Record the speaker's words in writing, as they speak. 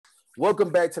Welcome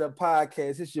back to the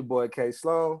podcast. It's your boy K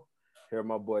Sloan. Here,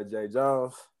 my boy Jay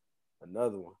Jones.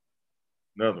 Another one.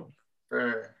 Another one.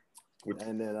 Sure.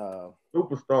 And then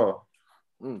Superstar.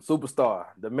 Superstar.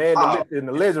 The man,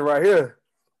 the legend right here.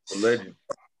 The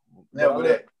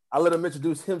legend. I let him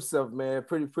introduce himself, man.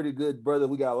 Pretty good brother.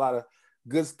 We got a lot of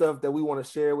good stuff that we want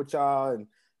to share with y'all, and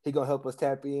he gonna help us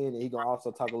tap in, and he gonna also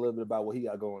talk a little bit about what he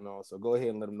got going on. So go ahead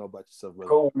and let him know about yourself, brother.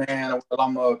 Cool, man. Well,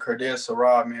 I'm Kirdes,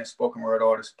 Sirrah, man, spoken word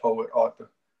artist, poet,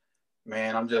 author.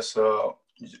 Man, I'm just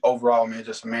overall, man,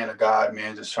 just a man of God,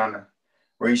 man, just trying to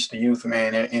reach the youth,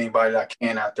 man, and anybody that I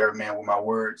can out there, man, with my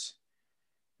words.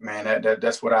 Man,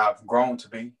 that's what I've grown to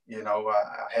be. You know,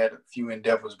 I had a few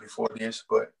endeavors before this,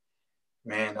 but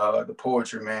man, the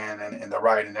poetry, man, and the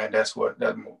writing, that's what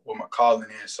my calling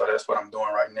is. So that's what I'm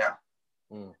doing right now.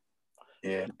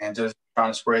 Yeah, and just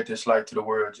trying to spread this light to the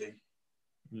world, G.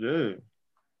 Yeah.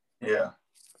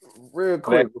 Real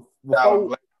quick.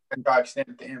 I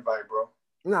extended the invite, bro.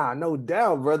 Nah, no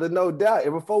doubt, brother, no doubt.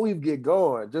 And before we get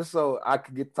going, just so I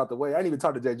could get out the way, I didn't even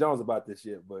talk to Jay Jones about this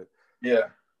yet, but yeah,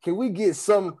 can we get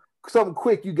something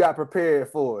quick you got prepared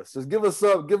for us? Just give us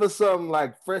some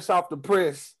like fresh off the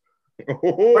press.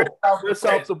 Fresh off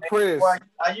the press. Well,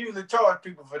 I usually charge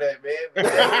people for that, man.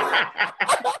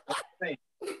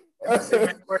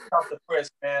 Fresh off the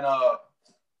press, man.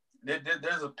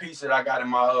 There's a piece that I got in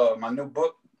my new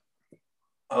book.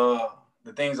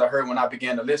 The things I heard when I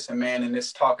began to listen, man, and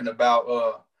it's talking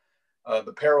about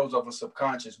the perils of a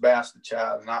subconscious bastard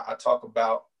child, and I talk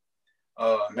about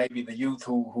maybe the youth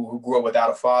who grew up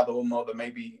without a father or mother,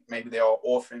 maybe they're all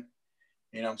orphan.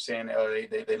 You know what I'm saying?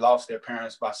 They lost their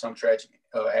parents by some tragic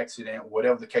accident,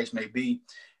 whatever the case may be.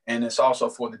 And it's also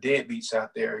for the deadbeats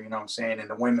out there, you know what I'm saying? And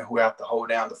the women who have to hold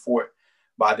down the fort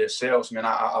by themselves. Man,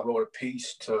 I wrote a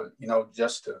piece to,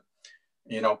 just to,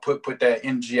 put that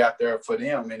energy out there for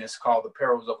them. And it's called The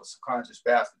Perils of a Subconscious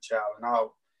Bastard Child. And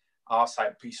I'll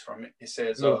cite a piece from it. It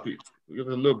says, a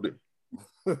little bit.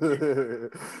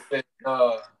 The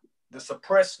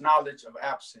suppressed knowledge of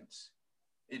absence,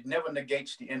 it never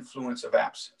negates the influence of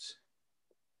absence.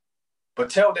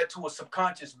 But tell that to a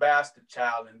subconscious bastard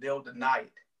child and they'll deny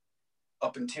it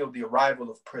up until the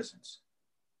arrival of presence.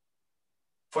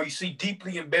 For you see,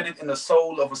 deeply embedded in the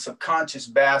soul of a subconscious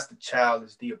bastard child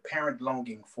is the apparent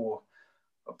longing for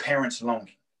a parent's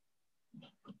longing.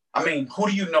 I mean, who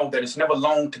do you know that has never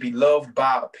longed to be loved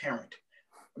by a parent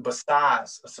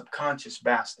besides a subconscious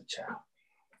bastard child?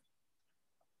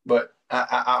 But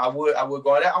I would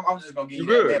go that. I'm just gonna give you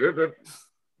that.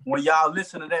 When y'all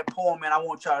listen to that poem, man, I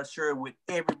want y'all to share it with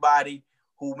everybody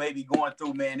who may be going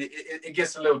through, man. It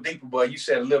gets a little deeper, but you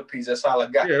said a little piece. That's all I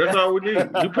got. Yeah, that's all we need.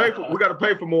 We got to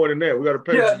pay for more than that. We got to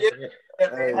pay.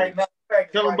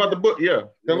 Tell them about the book. Yeah,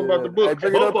 tell them about the book. Hey,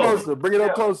 bring it up closer. Bring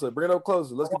it up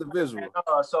closer. Let's get the visual.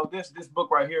 So this book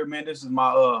right here, man. This is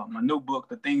my new book,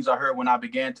 The Things I Heard When I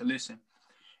Began to Listen.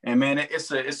 And man,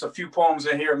 it's a few poems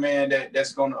in here, man.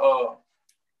 That's gonna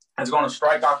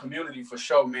strike our community for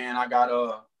sure, man. I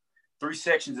got 3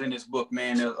 sections in this book,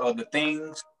 man. The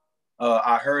things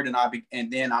I heard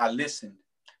and then I listened.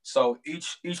 So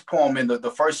each poem in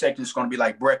the first section is going to be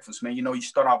like breakfast, man. You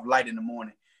start off light in the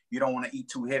morning. You don't want to eat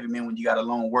too heavy, man, when you got a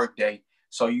long work day.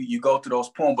 So you go through those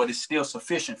poems, but it's still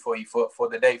sufficient for you for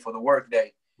the day, for the work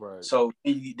day. Right. So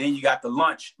then you got the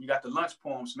lunch. You got the lunch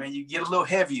poems, man. You get a little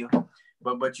heavier,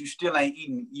 but you still ain't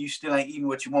eating. You still ain't eating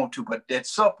what you want to. But that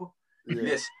supper,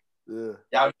 listen. Yeah.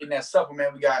 Y'all getting that supper,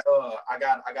 man. We got I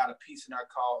got a piece in there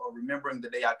called Remembering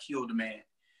the Day I Killed a Man.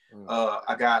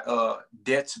 I got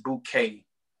Death's Bouquet.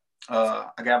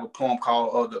 I got a poem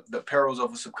called the Perils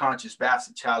of a Subconscious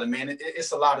Bastard Child. And man,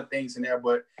 it's a lot of things in there,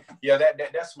 but yeah,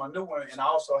 that's my new one. And I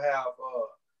also have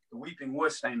The Weeping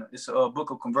Woodstainer. It's a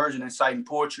book of conversion, inciting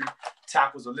poetry.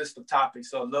 Tackles a list of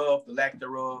topics: love, the lack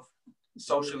thereof,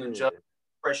 social injustice,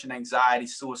 depression, anxiety,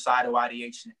 suicidal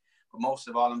ideation. But most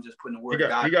of all, I'm just putting the word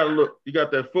God. You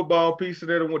got that football piece in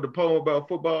there with the poem about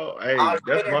football. Hey,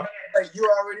 that's my. Hey, you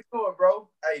already know it, bro.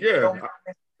 Hey, yeah.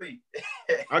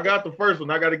 I got the first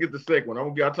one. I got to get the second one.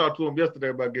 I talked to him yesterday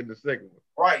about getting the second one.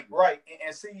 Right.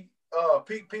 And see,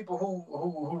 people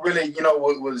who really,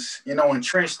 was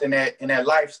entrenched in that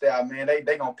lifestyle, man,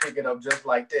 they gonna pick it up just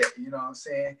like that. You know what I'm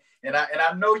saying? And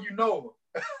I know you know.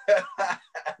 I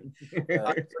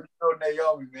know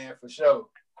Naomi, man, for sure.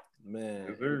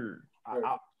 Man,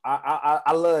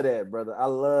 I love that, brother. I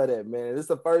love that, man. This is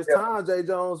the first time, Jay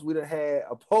Jones, we done had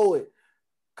a poet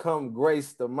come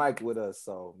grace the mic with us.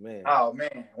 So, man. Oh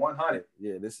man, 100.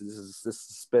 Yeah, this is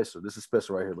special. This is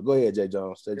special right here. But go ahead, Jay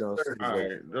Jones. Jay Jones. All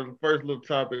right, that's the first little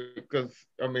topic because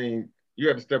I mean you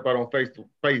had to step out on face to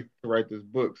face to write this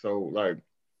book. So like,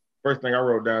 first thing I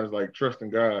wrote down is like trusting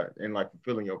God and like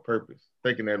fulfilling your purpose,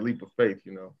 taking that leap of faith,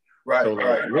 you know. Right. So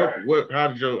like, what how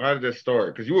did that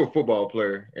start? Because you were a football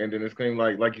player, and then it came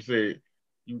like you said,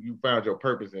 you found your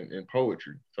purpose in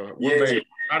poetry. So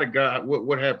how did God?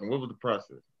 What happened? What was the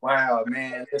process? Wow,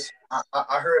 man. Listen,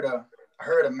 I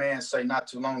heard a man say not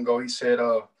too long ago. He said,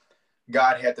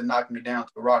 God had to knock me down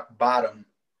to rock bottom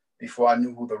before I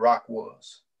knew who the rock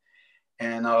was.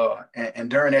 And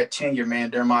during that tenure,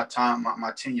 man, during my time,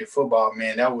 my tenure football,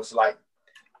 man, that was like,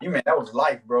 that was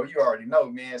life, bro. You already know,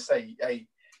 man. Say, hey,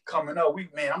 coming up,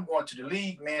 I'm going to the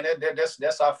league, man.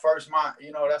 That's our first mind,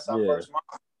 that's our first mind.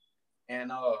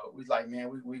 And we like,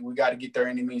 man, we got to get there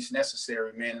any means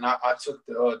necessary, man. And I took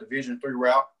the Division III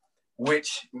route,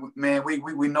 which, man,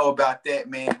 we know about that,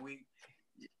 man.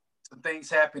 Some things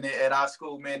happened at our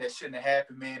school, man, that shouldn't have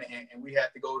happened, man, and we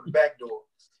had to go to the back door,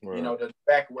 right. The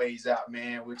back ways out,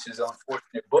 man, which is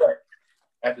unfortunate. But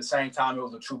at the same time, it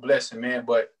was a true blessing, man.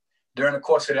 But during the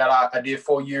course of that, I did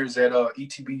 4 years at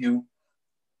ETBU.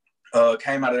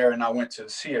 Came out of there and I went to the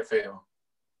CFL.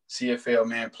 CFL,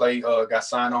 man, got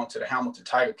signed on to the Hamilton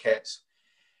Tiger Cats.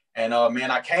 And,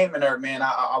 man, I came in there, man,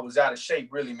 I was out of shape,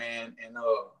 really, man. And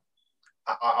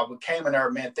I came in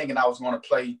there, man, thinking I was going to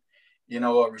play,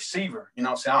 a receiver. You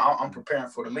know what I'm saying? I'm preparing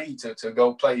for the league to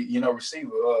go play,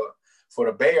 receiver. For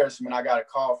the Bears, man, I got a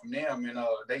call from them, and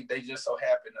they just so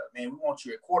happened, man, we want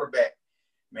you at quarterback.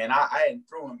 Man, I hadn't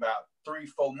threw in about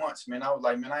 3-4 months, man. I was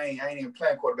like, man, I ain't even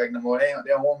playing quarterback no more. They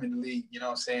don't want me to league, you know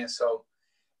what I'm saying? So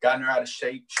got in there out of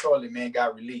shape. Shortly, man,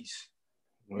 got released.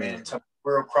 Man, until the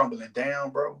world crumbling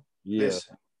down, bro. Yeah.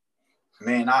 Listen,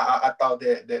 man, I thought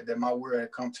that my world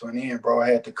had come to an end, bro.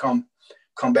 I had to come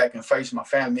back and face my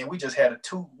family. Man, we just had a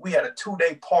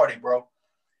 2-day party, bro.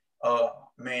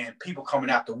 Man, people coming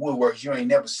out the woodworks you ain't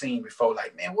never seen before.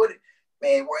 Like, man, where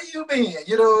you been?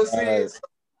 You know what I'm saying? So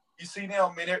you see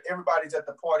them, man, everybody's at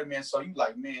the party, man. So you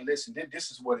like, man, listen,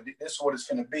 this is what it's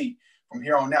finna be from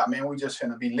here on out, man. We just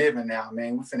finna be living now,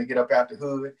 man. We finna get up out the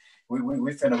hood. We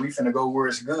finna go where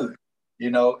it's good,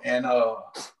 and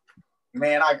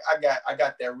man, I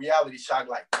got that reality shock,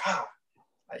 like,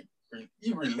 like,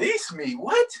 you released me?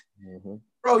 What? Mm-hmm.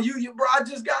 Bro, bro, I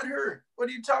just got hurt. What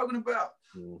are you talking about?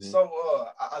 Mm-hmm. So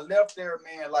I left there,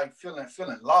 man, like feeling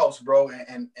lost, bro,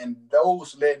 and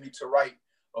those led me to write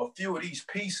a few of these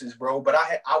pieces, bro. But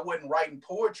I wasn't writing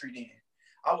poetry then.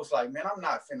 I was like, man, I'm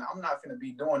not finna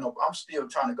be doing no. I'm still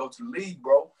trying to go to the league,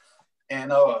 bro.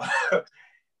 And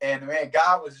and man,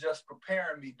 God was just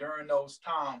preparing me during those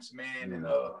times, man, and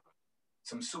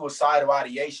some suicidal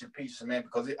ideation pieces, man,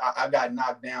 because I got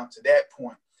knocked down to that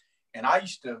point, and I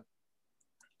used to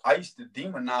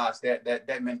demonize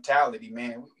that mentality,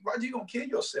 man. Why you gonna kill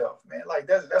yourself, man? Like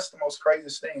that's the most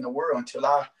craziest thing in the world until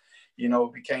I,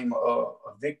 became a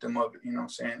victim of it, you know what I'm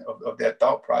saying, of that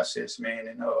thought process, man.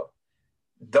 And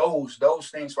those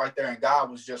things right there, and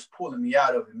God was just pulling me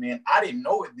out of it, man. I didn't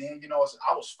know it then, I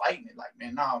was fighting it, like,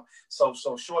 man, now. So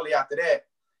shortly after that,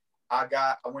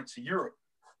 I went to Europe.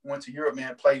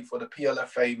 Man, played for the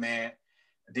PLFA, man.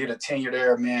 Did a tenure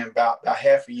there, man, about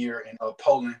half a year in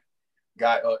Poland.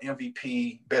 Got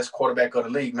MVP, best quarterback of the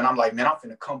league, man. I'm like, man, I'm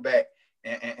finna come back,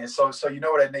 and so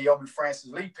that Naomi Francis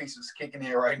Lee piece is kicking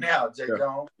in right now, Jay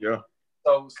Jones. Yeah.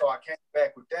 So I came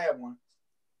back with that one.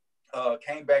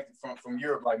 Came back from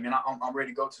Europe, like, man, I'm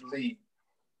ready to go to the league,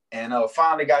 and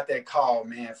finally got that call,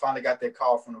 man. Finally got that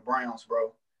call from the Browns,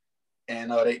 bro,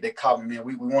 and they called me, man.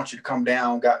 We want you to come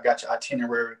down. Got your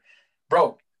itinerary,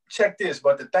 bro. Check this,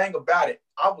 but the thing about it,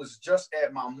 I was just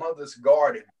at my mother's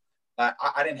garden.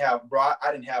 I didn't have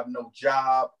no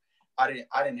job. I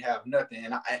didn't have nothing.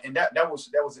 And that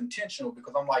was intentional,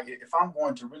 because I'm like, if I'm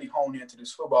going to really hone into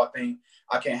this football thing,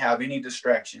 I can't have any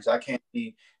distractions. I can't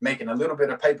be making a little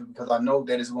bit of paper, because I know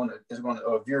that it's going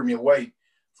to veer me away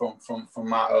from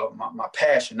my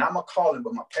passion, not my calling,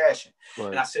 but my passion. Right.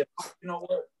 And I said, you know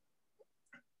what?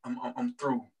 I'm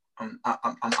through. I'm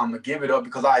gonna give it up,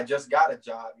 because I just got a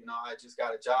job. I just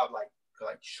got a job like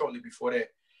shortly before that.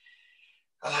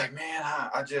 I'm like, man,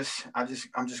 I'm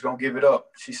just gonna give it up.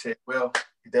 She said, well,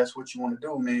 if that's what you want to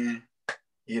do, man,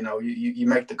 you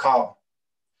make the call.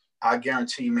 I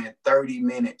guarantee, man, 30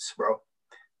 minutes, bro.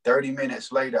 30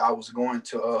 minutes later, I was going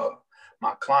to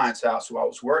my client's house who I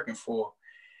was working for,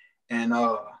 and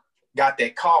got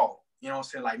that call. You know what I'm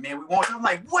saying? Like, man, we want you. I'm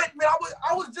like, what, man?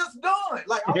 I was just done.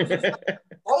 Like, I was just like,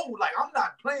 oh, like, I'm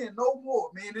not playing no more,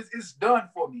 man. It's done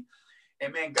for me.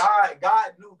 And man, God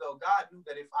knew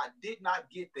that if I did not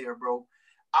get there, bro,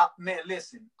 man,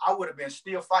 listen, I would have been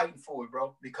still fighting for it,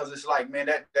 bro, because it's like, man,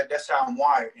 that's how I'm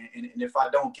wired. And if I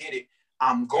don't get it,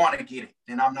 I'm going to get it,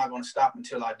 and I'm not going to stop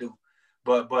until I do.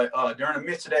 But during the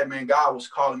midst of that, man, God was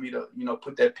calling me to, you know,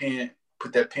 put that pen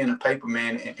and paper,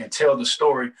 man, and tell the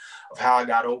story of how I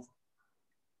got over.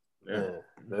 Yeah,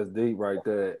 that's deep right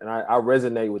there. And I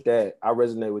resonate with that. I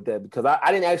resonate with that because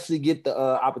I didn't actually get the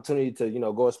opportunity to, you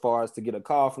know, go as far as to get a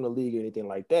call from the league or anything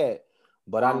like that.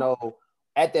 But I know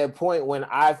at that point when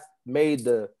I made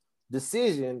the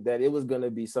decision that it was going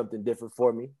to be something different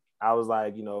for me, I was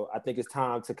like, you know, I think it's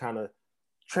time to kind of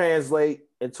translate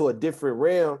into a different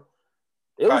realm.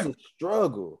 It was a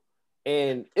struggle.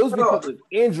 And it was because of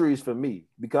injuries for me.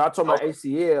 Because I tore my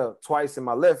ACL twice in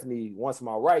my left knee, once in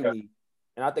my right knee.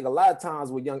 And I think a lot of times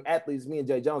with young athletes, me and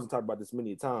Jay Jones have talked about this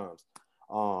many times,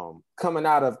 coming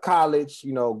out of college,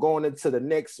 you know, going into the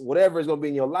next, whatever is going to be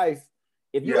in your life,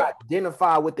 if you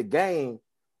identify with the game,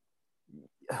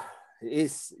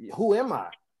 it's who am I?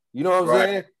 You know what I'm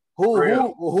saying?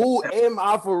 Who am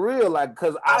I for real? Like,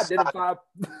 because I identify,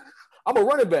 I'm a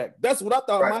running back. That's what I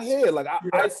thought in my head. Like,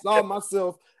 I saw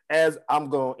myself as I'm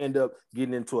going to end up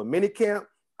getting into a mini camp.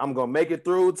 I'm going to make it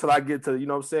through till I get to, you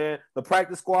know what I'm saying, the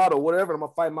practice squad or whatever. I'm going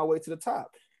to fight my way to the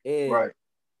top. And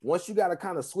once you got to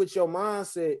kind of switch your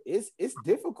mindset, it's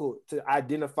difficult to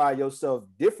identify yourself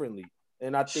differently.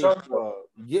 And I think,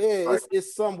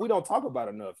 it's something we don't talk about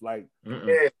enough. Like,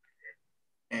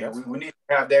 and we need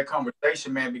to have that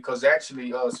conversation, man, because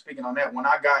actually, speaking on that, when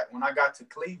I got to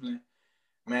Cleveland,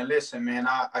 man, listen, man,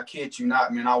 I kid you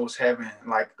not, man, I was having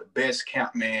like the best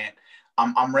camp, man.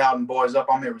 I'm routing boys up.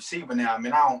 I'm a receiver now. I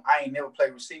mean, I ain't never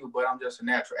played receiver, but I'm just a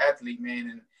natural athlete,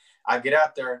 man. And I get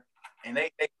out there, and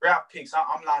they draft picks.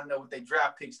 I'm lining up with their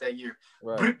draft picks that year.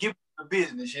 Right. Give them the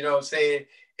business, you know what I'm saying?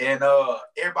 And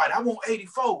everybody, I want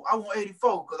 84. I want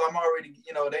 84 because I'm already,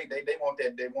 you know, they want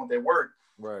that. They want that work.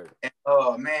 Right.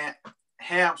 And man,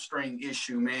 hamstring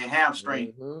issue, man,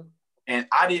 hamstring. Mm-hmm. And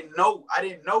I didn't know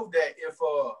that if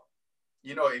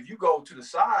you know, if you go to the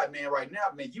side, man, right now,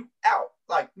 man, you out.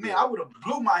 Like, man, I would have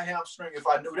blew my hamstring if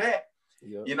I knew that.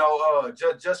 Yep. You know,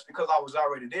 just because I was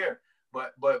already there.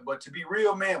 But to be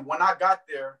real, man, when I got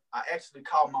there, I actually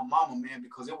called my mama, man,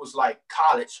 because it was like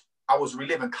college. I was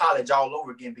reliving college all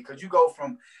over again because you go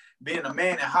from being a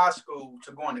man in high school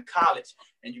to going to college,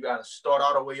 and you got to start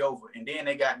all the way over. And then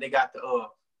they got the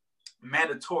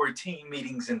mandatory team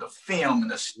meetings and the film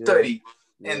and the study.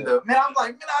 Yeah. And the man, I'm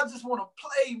like, man, I just want to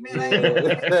play, man. I ain't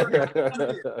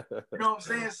you know what I'm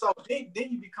saying? So then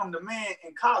you become the man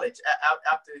in college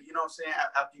after, you know what I'm saying?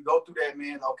 After you go through that,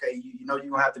 man, okay, you know you're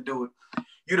gonna have to do it.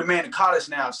 You're the man in college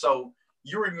now. So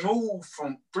you removed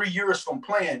from 3 years from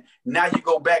playing. Now you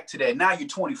go back to that. Now you're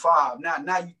 25. Now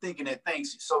you're thinking that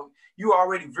things. So you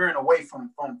already veering away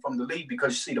from the league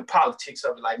because you see the politics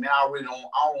of it. Like, man, I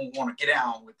don't want to get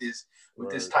down with this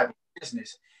type of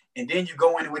business. And then you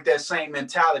go in with that same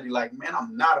mentality, like, man,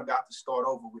 I'm not about to start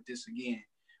over with this again.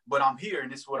 But I'm here,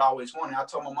 and this is what I always wanted. I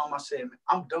told my mom, I said, man,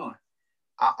 I'm done.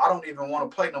 I don't even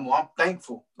want to play no more. I'm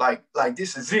thankful. Like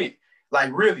this is it.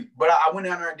 Like, really. But I went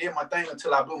down there and did my thing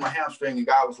until I blew my hamstring, and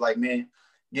God was like, man,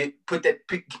 pick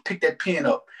that pen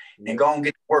up and go and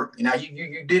get to work. Now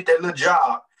you did that little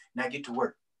job. Now get to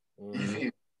work. Mm-hmm.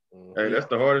 Hey, that's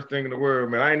the hardest thing in the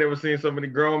world, man. I ain't never seen so many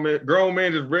grown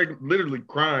men just literally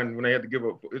crying when they had to give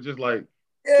up. It's just like,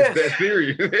 it's that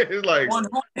serious. It's like,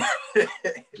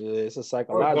 it's a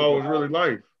psychological. Ball is really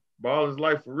life. Ball is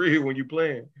life for real when you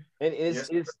playing. And it's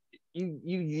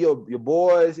your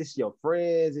boys, it's your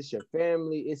friends, it's your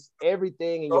family, it's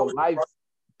everything in your life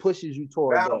pushes you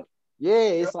toward that. Yeah,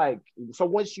 it's like, so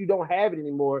once you don't have it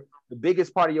anymore, the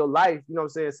biggest part of your life, you know what I'm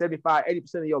saying, 75,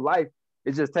 80% of your life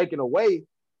is just taken away.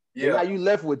 Yeah. And now you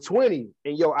left with 20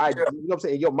 in your idea, you know what I'm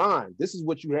saying, in your mind. This is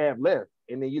what you have left.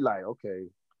 And then you're like, okay,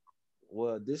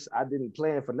 well, I didn't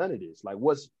plan for none of this. Like,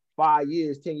 what's 5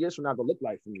 years, 10 years from now gonna look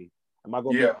like for me? Am I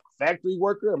gonna be a factory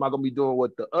worker? Am I gonna be doing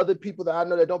what the other people that I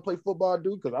know that don't play football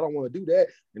do? Because I don't want to do that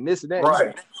and this and that.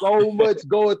 Right. So much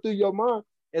going through your mind.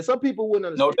 And some people wouldn't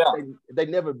understand. No doubt. They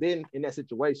never been in that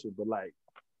situation. But like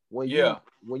when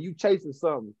you chasing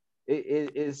something,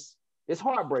 it's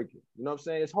heartbreaking. You know what I'm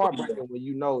saying? It's heartbreaking when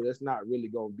you know that's not really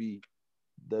gonna be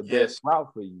the best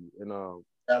route for you. And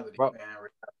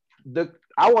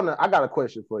I got a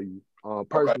question for you,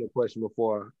 personal question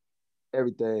before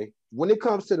everything. When it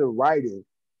comes to the writing,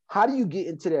 how do you get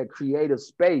into that creative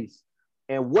space,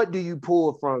 and what do you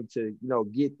pull from to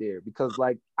get there? Because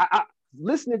like I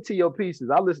listening to your pieces,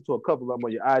 I listened to a couple of them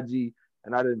on your IG,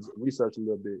 and I did research a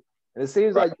little bit, and it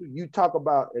seems like you talk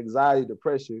about anxiety,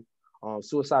 depression,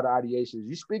 suicidal ideations.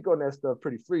 You speak on that stuff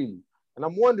pretty freely, and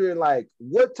I'm wondering, like,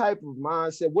 what type of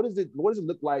mindset, what does it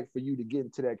look like for you to get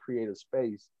into that creative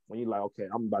space when you're like, okay,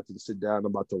 I'm about to sit down, I'm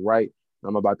about to write,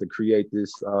 I'm about to create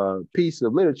this piece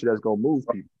of literature that's gonna move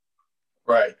people.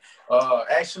 Right.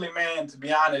 Actually, man, to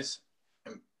be honest,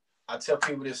 I tell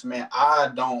people this, man, I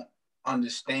don't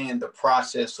understand the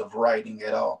process of writing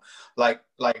at all. Like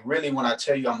really, when I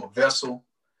tell you I'm a vessel,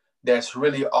 that's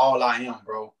really all I am,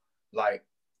 bro. Like,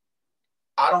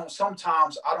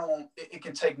 sometimes I don't, it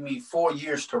can take me 4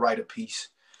 years to write a piece.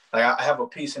 Like I have a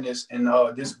piece in this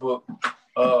book,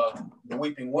 The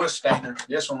Weeping Wood Stainer,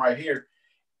 this one right here.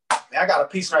 I got a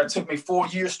piece that it took me 4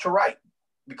 years to write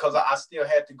because I still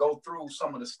had to go through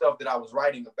some of the stuff that I was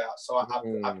writing about. So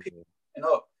I picked it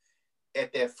up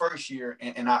at that first year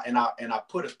and I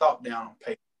put a thought down on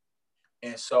paper.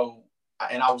 And so,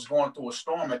 and I was going through a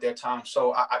storm at that time.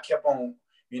 So I kept on,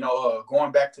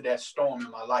 going back to that storm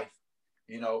in my life,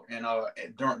 and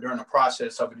during the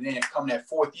process of it. And then come that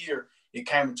 4th year, it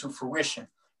came into fruition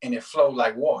and it flowed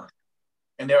like water.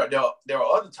 And there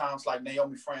are other times like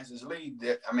Naomi Francis Lee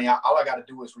that, all I got to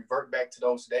do is revert back to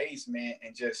those days, man,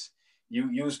 and just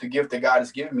use the gift that God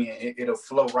has given me, and it'll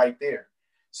flow right there.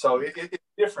 So it's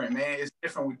different, man. It's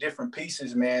different with different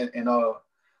pieces, man. And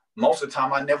most of the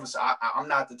time, I'm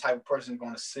not the type of person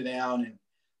going to sit down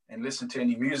and listen to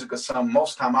any music or something.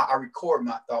 Most of the time, I record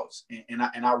my thoughts and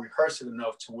I rehearse it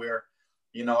enough to where,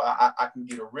 I can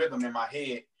get a rhythm in my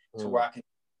head to where I can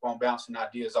on bouncing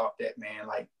ideas off that, man,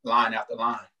 like line after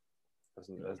line.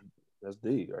 That's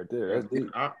deep right there. That's deep.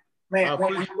 Man,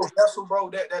 when you go vessel, bro,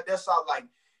 that's all. Like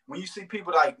when you see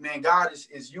people like, man, God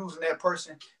is using that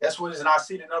person. That's what it is. And I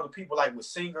see it in other people, like with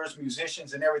singers,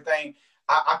 musicians, and everything.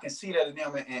 I can see that in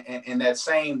them, and that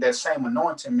same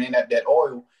anointing, man. That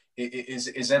oil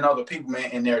is in other people, man,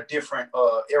 in their different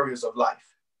areas of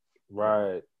life.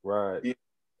 Right. Yeah.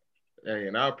 Hey,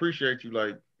 and I appreciate you,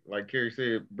 like Kerry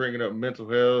said, bringing up mental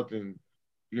health, and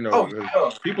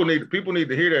people need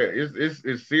to hear that.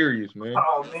 It's serious, man.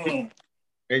 Oh man.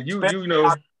 And you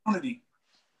know,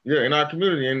 in our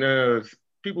community, and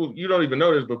people, you don't even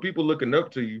know this, but people looking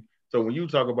up to you. So when you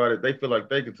talk about it, they feel like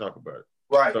they can talk about it.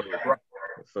 Right.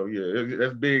 So yeah,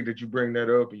 that's big that you bring that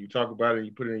up and you talk about it and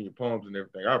you put it in your poems and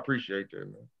everything. I appreciate that,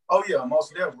 man. Oh yeah,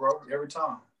 most definitely, bro. Every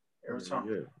time.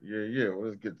 Yeah. Well,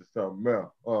 let's get to something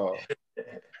else.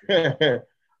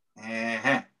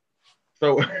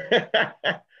 So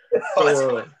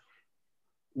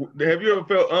have you ever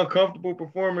felt uncomfortable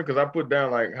performing? Because I put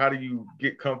down, like, how do you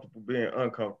get comfortable being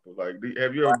uncomfortable? Like,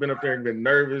 have you ever been up there and been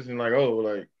nervous and like, oh,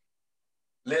 like?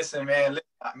 Listen, man,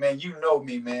 you know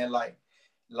me, man. Like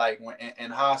when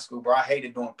in high school, bro, I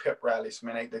hated doing pep rallies,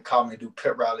 man. They called me to do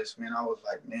pep rallies, man. I was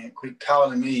like, man, quit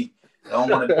calling me. I don't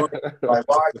want to do it. Like,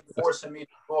 why are you forcing me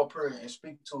to go up here and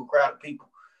speak to a crowd of people?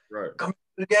 Right. Come to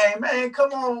the game, man.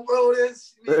 Come on, bro.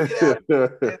 Get out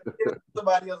of here.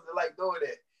 Somebody else to like doing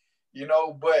that.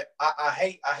 But I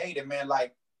hate it, man.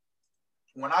 Like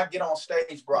when I get on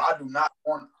stage, bro, I do not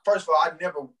want. First of all, I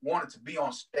never wanted to be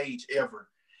on stage ever,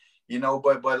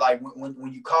 But like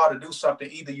when you call to do something,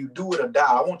 either you do it or die.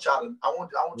 I want y'all to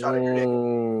hear that.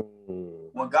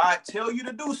 When God tell you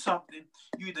to do something,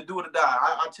 you either do it or die.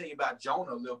 I'll tell you about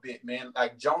Jonah a little bit, man.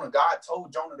 Like Jonah, God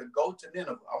told Jonah to go to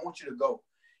Nineveh. I want you to go,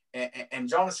 and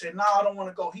Jonah said, "No, I don't want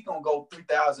to go." He gonna go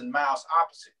 3,000 miles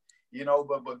opposite.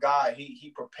 But God,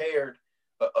 he prepared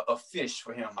a fish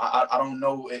for him. I don't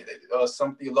know.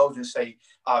 Some theologians say,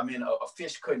 a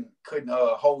fish couldn't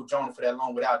hold Jonah for that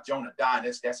long without Jonah dying.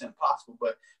 That's impossible.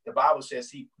 But the Bible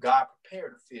says God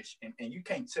prepared a fish, and you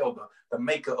can't tell the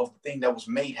maker of the thing that was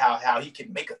made how he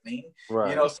can make a thing.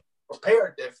 Right. So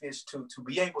prepared that fish to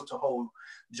be able to hold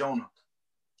Jonah.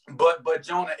 But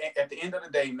Jonah, at the end of the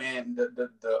day, man,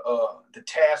 the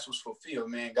task was fulfilled,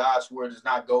 man. God's word does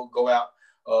not go out.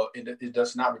 It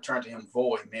does not return to him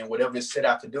void, man. Whatever it's set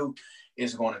out to do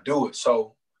is going to do it.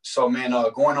 So man,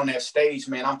 going on that stage,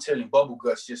 man, I'm telling you, bubble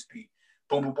guts just be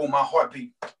boom, boom, boom, my heart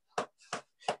beat.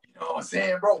 You know what I'm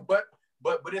saying, bro? But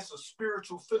it's a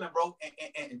spiritual feeling, bro.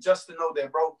 And just to know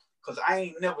that, bro, because I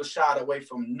ain't never shied away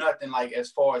from nothing, like as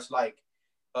far as like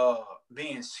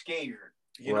being scared.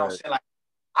 You know what I'm saying? Like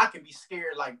I can be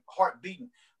scared, like heart beating,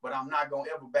 but I'm not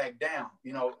gonna ever back down,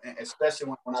 and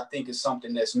especially when I think it's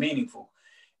something that's meaningful.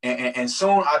 And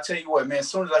soon, I tell you what, man, as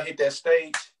soon as I hit that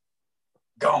stage,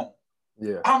 gone.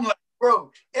 Yeah. I'm like, bro,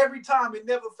 every time it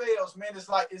never fails, man. It's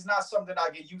like, it's not something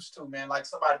I get used to, man. Like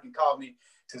somebody can call me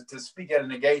to speak at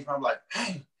an engagement. I'm like,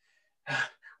 hey,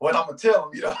 what I'm going to tell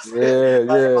them, you know what I'm saying?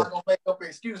 Like, I'm not going to make up an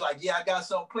excuse. Like, yeah, I got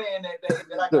something planned that day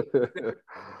that I can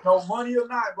no money or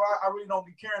not, bro. I really don't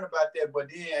be caring about that. But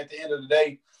then at the end of the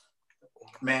day,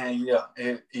 man,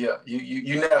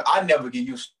 you never, I never get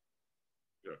used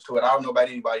to it. I don't know about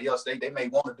anybody else. They may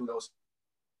want to do those.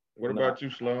 What about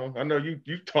you, Sloan? I know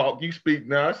you talk, you speak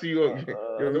now. I see you on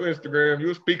your Instagram.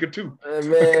 You're a speaker too.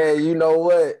 Man, you know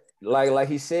what? like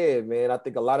he said, man, I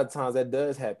think a lot of times that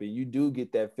does happen. You do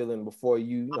get that feeling before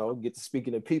you know, get to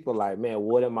speaking to people like, man,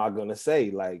 what am I gonna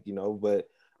say? Like, you know, but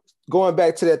going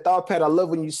back to that thought, Pat, I love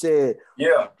when you said,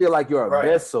 Yeah, feel like you're a right.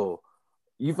 vessel.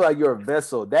 You feel like you're a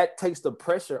vessel. That takes the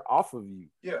pressure off of you.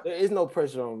 Yeah. There is no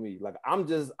pressure on me. Like I'm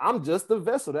just the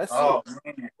vessel. That's Oh,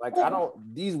 it. man. Like I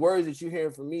don't, these words that you're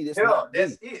hearing from me, that's Yeah, not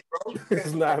that's me. it, bro.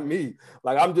 It's not me.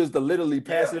 Like I'm just literally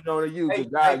passing it on to you because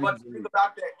God but uses me. think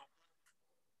about that.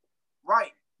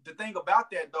 Right. The thing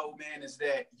about that though, man, is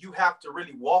that you have to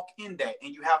really walk in that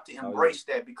and you have to embrace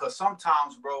that, because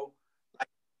sometimes, bro, like,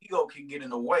 ego can get in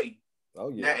the way. Oh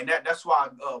yeah. And that's why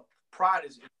pride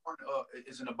is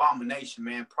an abomination,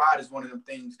 man. Pride is one of them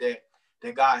things that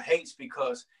God hates,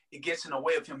 because it gets in the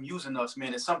way of him using us,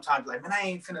 man. And sometimes like, man, I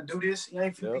ain't finna do this. I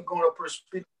ain't finna be going up here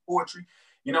spitting poetry.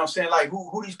 You know what I'm saying? Like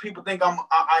who these people think I am,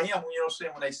 you know what I'm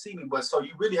saying, when they see me. But so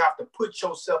you really have to put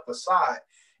yourself aside.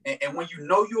 And when you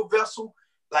know you're a vessel,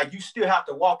 like you still have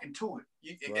to walk into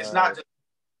it. It's not just,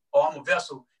 oh, I'm a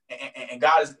vessel. And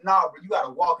God is, no, but you got to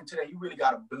walk into that. You really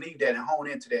got to believe that and hone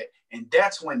into that. And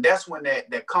that's when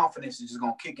that confidence is just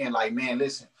going to kick in. Like, man,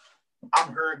 listen, I'm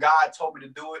here. God told me to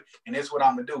do it, and that's what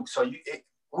I'm going to do. So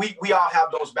we all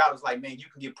have those battles. Like, man, you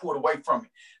can get pulled away from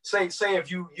it. Say if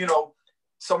you know,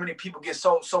 so many people get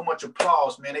so much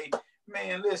applause, man.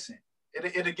 Listen,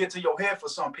 it'll get to your head for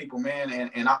some people, man.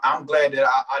 And I'm glad that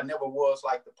I never was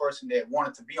like the person that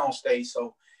wanted to be on stage.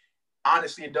 So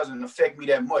honestly, it doesn't affect me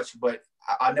that much, but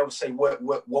I never say what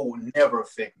will never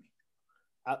affect me.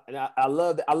 I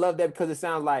love that. I love that because it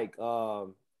sounds like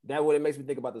that what it makes me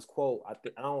think about this quote. I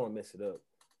don't want to mess it up,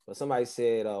 but somebody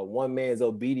said one man's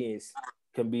obedience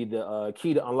can be the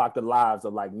key to unlock the lives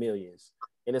of like millions.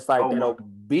 And it's like that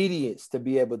obedience to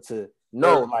be able to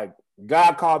know, like,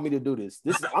 God called me to do this.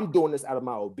 I'm doing this out of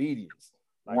my obedience.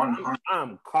 Like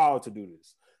I'm called to do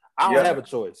this. I don't have a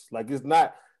choice. Like it's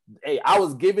not, hey, I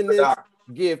was given this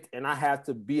gift and I have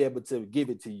to be able to give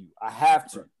it to you. I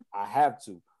have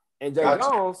to. And Jay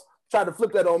Jones tried to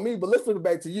flip that on me, but let's flip it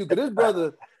back to you. Because this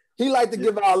brother, he like to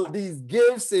give out these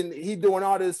gifts and he doing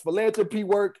all this philanthropy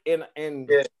work.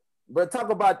 But talk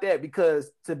about that,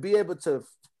 because to be able to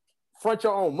front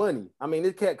your own money. I mean,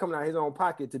 this cat coming out of his own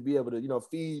pocket to be able to, you know,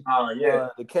 feed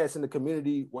the cats in the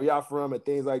community where y'all from and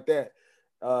things like that.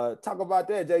 Talk about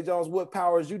that, Jay Jones. What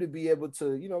powers you to be able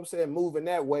to, you know what I'm saying, move in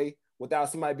that way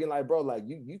without somebody being like, bro, like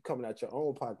you coming out your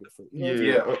own pocket for,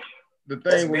 you know the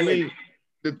thing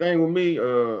with me,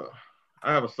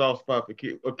 I have a soft spot for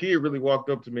kids. A kid really walked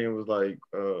up to me and was like,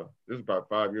 this is about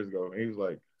 5 years ago, and he was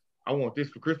like, I want this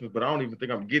for Christmas, but I don't even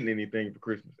think I'm getting anything for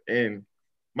Christmas. And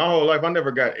my whole life, I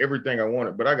never got everything I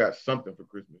wanted, but I got something for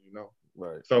Christmas, you know?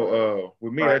 Right. So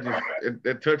with me,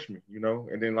 that touched me, you know?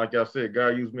 And then like y'all said,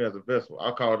 God used me as a vessel.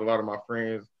 I called a lot of my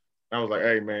friends. I was like,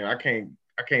 hey, man, I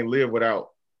can't live without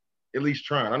at least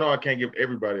trying. I know I can't give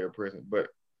everybody a present, but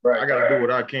I got to do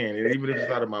what I can. And even if it's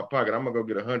out of my pocket, I'm going to go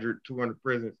get 100, 200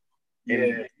 presents. And,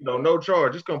 you know, no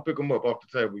charge. Just come pick them up off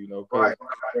the table, you know?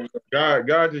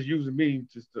 God just using me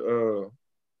just to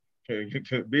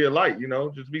be a light, you know,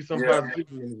 just be some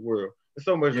positivity in this world. There's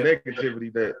so much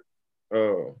negativity that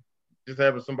just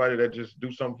having somebody that just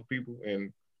do something for people.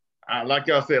 And I, like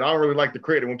y'all said, I don't really like the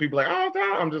credit when people like, oh,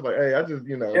 I'm just like, hey, I just,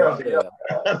 you know,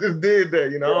 I just did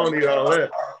that, you know, I don't need all that.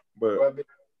 But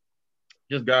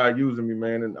just God using me,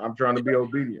 man, and I'm trying to be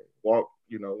obedient. Walk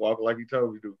like he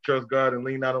told me to. Trust God and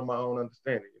lean not on my own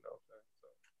understanding, you know. So.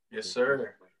 Yes,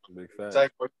 sir. Big fact.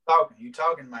 Like, you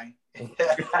talking, man.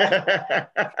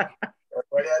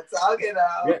 What you talking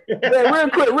about? Man,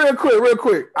 real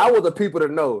quick. I want the people to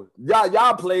know.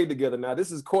 Y'all played together now. This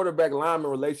is quarterback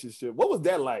lineman relationship. What was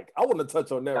that like? I want to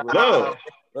touch on that. Love.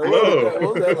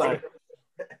 What was that like?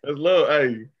 That's love.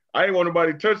 Hey, I ain't want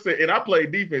nobody to touch that. And I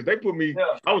played defense. They put me,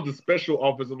 I was a special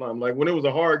offensive line. Like when it was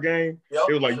a hard game,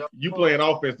 it was like, you playing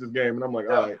offense this game. And I'm like,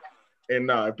 all right. And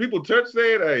if people touch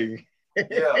that, hey.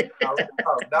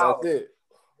 That's it.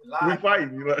 We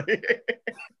fighting, you know.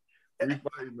 We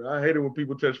fighting, man. I hate it when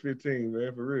people touch 15,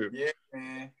 man, for real. Yeah,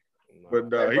 man. But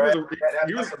that's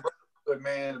a brotherhood,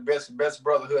 man. The best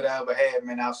brotherhood I ever had,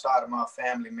 man, outside of my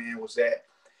family, man, was that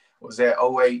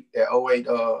 08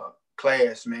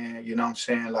 class, man. You know what I'm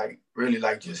saying? Like really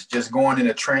like just going in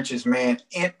the trenches, man.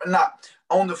 And not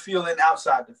on the field and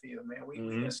outside the field, man. We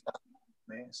inside,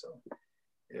 man. So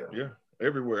yeah.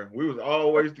 Everywhere. We was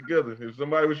always together. If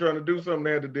somebody was trying to do something,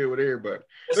 they had to deal with everybody.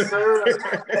 Yes, sir.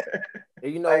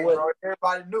 And you know what? Bro,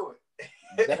 everybody knew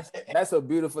it. That's a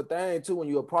beautiful thing too when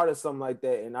you're a part of something like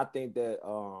that. And I think that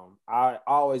I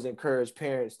always encourage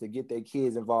parents to get their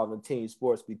kids involved in team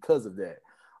sports because of that.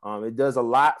 It does a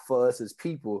lot for us as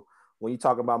people when you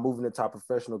talk about moving into our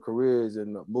professional careers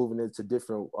and moving into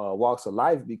different walks of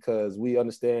life, because we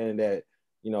understand that,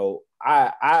 you know,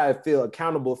 I feel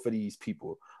accountable for these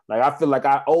people. Like, I feel like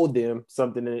I owe them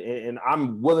something, and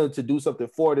I'm willing to do something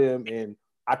for them, and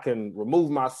I can remove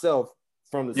myself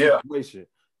from the situation.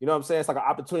 You know what I'm saying? It's like an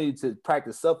opportunity to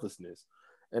practice selflessness.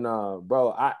 And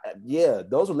bro,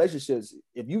 those relationships,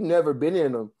 if you've never been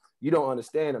in them, you don't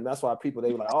understand them. That's why people,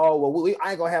 they were like, oh, well, I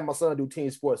ain't gonna have my son do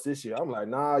team sports this year. I'm like,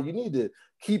 nah, you need to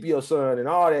keep your son and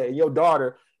all that, and your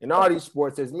daughter and all these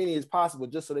sports, as many as possible,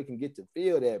 just so they can get to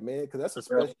feel that, man. Because that's a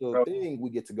special thing we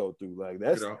get to go through. Like,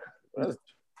 that's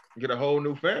get a whole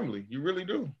new family. You really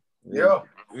do. Yeah.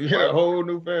 You get a whole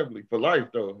new family for life,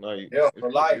 though. Like,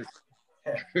 for life.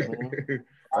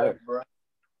 Right, bro.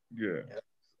 Yeah.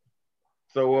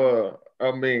 So,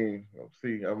 I mean,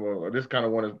 see, this kind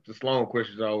of one of the Sloan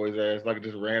questions I always ask, like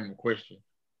just a random question.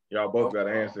 Y'all both got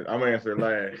to answer it. I'm gonna answer it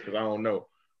last because I don't know.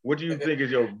 What do you think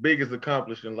is your biggest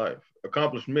accomplishment in life?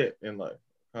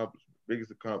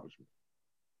 Biggest accomplishment.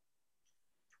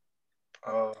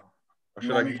 Or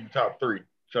should I give you top three?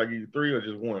 Should I give you three or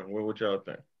just one? What y'all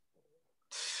think?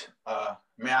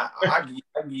 Man, I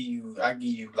give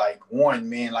you like one,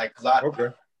 man. Like, cause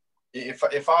okay.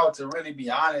 If I were to really be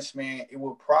honest, man, it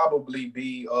would probably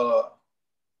be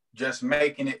just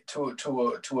making it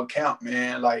to account,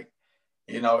 man. Like,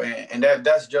 you know, and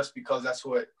that's just because that's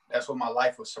what my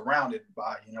life was surrounded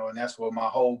by, you know, and that's what my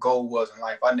whole goal was in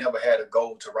life. I never had a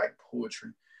goal to write poetry,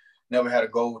 never had a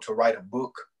goal to write a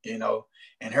book, you know,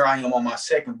 and here I am on my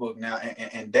second book now,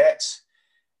 and that's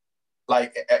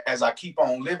like, as I keep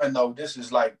on living though, this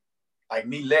is like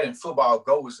me letting football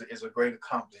go is a great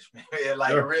accomplishment.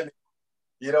 Like, really,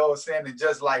 you know what I'm saying? And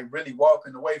just like really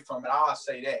walking away from it, I'll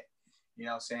say that, you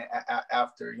know what I'm saying?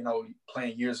 After, you know,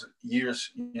 playing years, you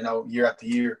know, year after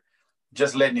year,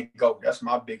 just letting it go. That's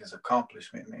my biggest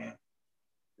accomplishment, man.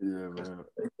 Yeah, man.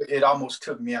 It almost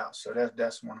took me out. So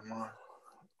that's one of mine.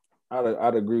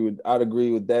 I'd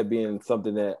agree with that being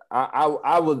something that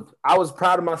I was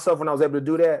proud of myself when I was able to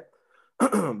do that.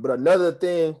 But another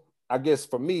thing, I guess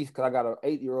for me, because I got an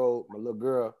 8-year-old, my little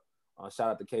girl,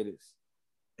 shout out to Kirdes.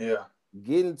 Yeah.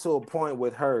 Getting to a point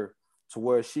with her to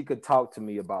where she could talk to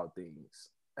me about things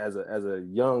as a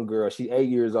young girl. She's 8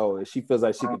 years old, and she feels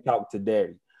like she could talk to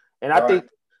daddy. And I think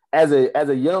as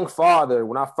a young father,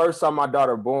 when I first saw my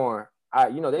daughter born, they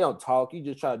don't talk. You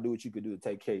just try to do what you could do to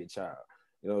take care of your child.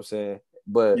 You know what I'm saying?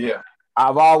 But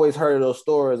I've always heard of those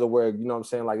stories of where, you know what I'm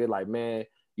saying, like, they're like, man,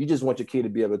 you just want your kid to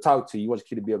be able to talk to you. You want your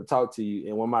kid to be able to talk to you.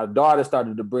 And when my daughter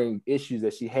started to bring issues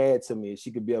that she had to me,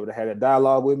 she could be able to have that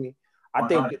dialogue with me. I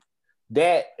think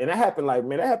that happened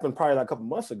probably like a couple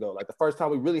months ago. Like the first time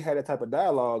we really had that type of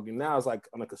dialogue, and now it's like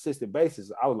on a consistent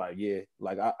basis. I was like, yeah,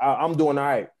 like I'm doing all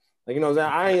right. Like, you know what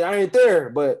I'm saying? I ain't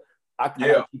there, but I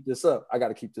gotta keep this up. I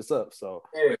gotta keep this up. So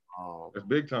that's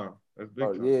big time. That's big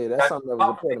time. Yeah, that's something that was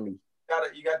important to me.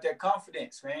 You got that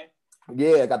confidence, man.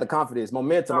 Yeah, I got the confidence,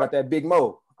 momentum, got that big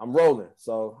mo. I'm rolling,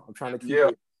 so I'm trying to keep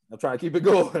it. I'm trying to keep it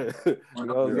going. You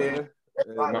know what I'm saying?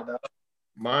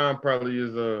 Mine probably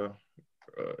is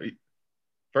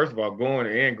first of all, going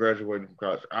and graduating from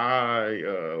college.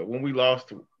 When we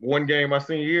lost one game my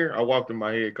senior year, I walked in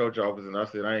my head coach office and I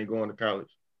said, I ain't going to college.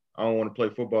 I don't want to play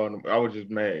football. I was just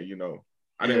mad, you know.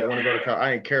 I didn't want to go to college.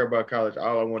 I didn't care about college.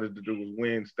 All I wanted to do was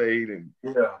win state and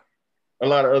a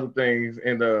lot of other things.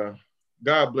 And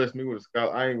God blessed me with a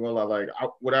scholarship. I ain't gonna lie, like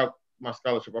without my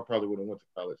scholarship, I probably wouldn't went to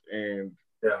college. And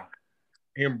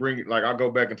him bringing, like, I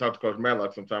go back and talk to Coach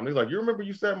Matlock sometimes. He's like, you remember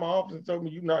you sat in my office and told me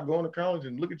you're not going to college,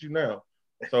 and look at you now.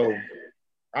 So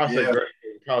I'll say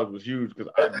graduating college was huge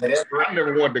because I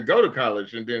never wanted to go to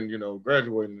college, and then, you know,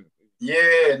 graduating.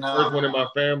 First one in my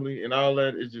family and all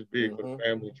that is just big for the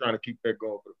family, trying to keep that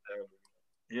going for the family.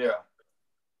 Yeah.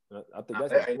 I think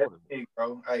that's important. That's big,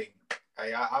 bro. Hey,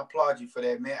 I applaud you for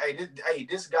that, man.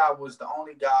 This guy was the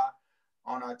only guy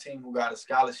on our team who got a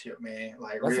scholarship, man.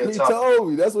 Like, that's real what he tough. told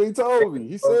me. That's what he told me.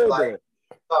 He said like, that.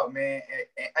 Oh, man.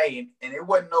 And it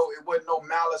wasn't no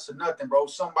malice or nothing, bro.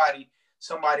 Somebody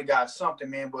got something,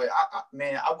 man. But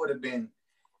I would have been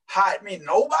hot. Man,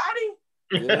 nobody.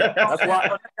 Yeah, that's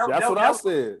what I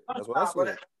said. That's what I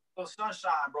said. That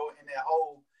sunshine, bro, in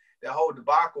that whole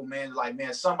debacle, man. Like,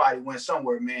 man, somebody went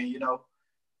somewhere, man. You know.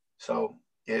 So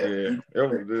we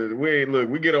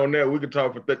get on that. We could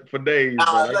talk for days.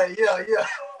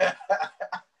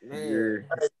 Man.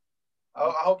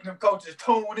 I hope them coaches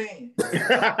tune in.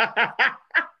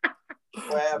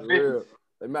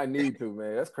 They might need to,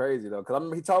 man. That's crazy though.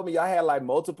 Cause he told me y'all had like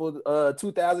multiple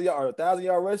 2,000 yard or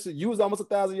 1,000-yard rushes. You was almost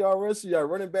 1,000-yard rusher. Y'all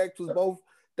running back was both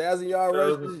 1,000-yard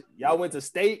rushes. Y'all went to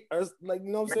state or, like, you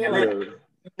know what I'm saying?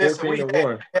 Listen, we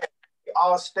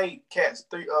all state cats,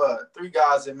 three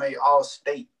guys that made all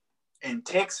state in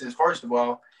Texas, first of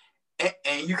all.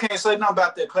 And you can't say nothing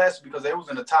about their classes because they was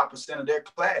in the top % of their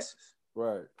classes.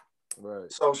 Right.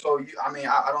 So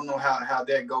I don't know how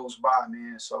that goes by,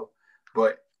 man. So,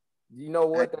 but you know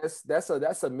what? That's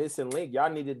a missing link.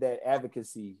 Y'all needed that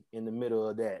advocacy in the middle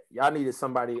of that. Y'all needed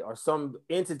somebody or some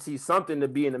entity, something to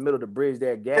be in the middle to bridge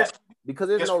that gap. Because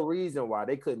there's no reason why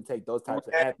they couldn't take those types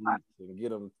of athletes and get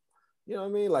them. You know what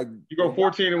I mean? Like you go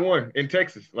 14-1 in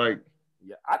Texas, like.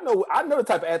 Yeah, I know the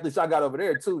type of athletes I got over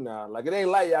there too now. Like it ain't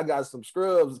like y'all got some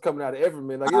scrubs coming out of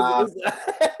Everman. Like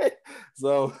it's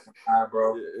so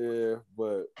bro. Yeah,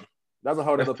 but that's a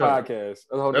whole other podcast.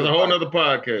 That's a whole nother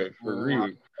podcast for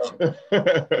real.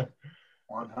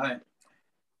 100.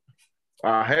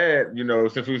 I had,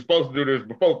 since we were supposed to do this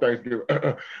before Thanksgiving,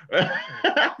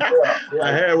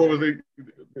 I had what was it,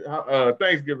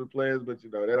 Thanksgiving plans, but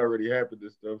that already happened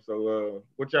and stuff. So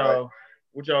what y'all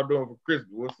doing for Christmas?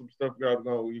 What's some stuff y'all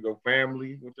going? You go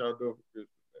family? What y'all doing for Christmas?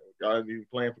 Y'all even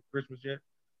planning for Christmas yet?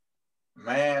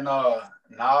 Man,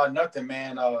 nah, nothing,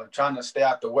 man. Trying to stay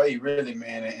out the way, really,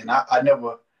 man. And I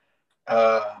never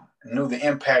knew the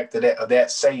impact of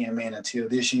that saying, man, until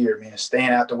this year, man.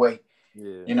 Staying out the way,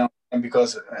 yeah. And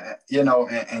because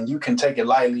and you can take it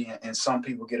lightly, and some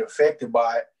people get affected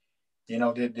by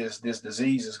it. This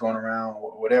disease is going around,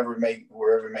 wherever it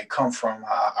may come from.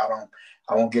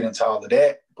 I won't get into all of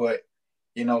that, but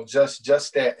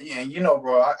just that,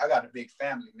 bro. I got a big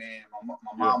family, man. My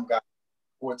mom got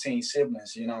 14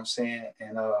 siblings, you know what I'm saying?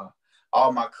 And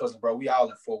all my cousins, bro, we all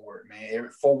in Fort Worth, man.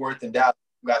 Fort Worth and Dallas.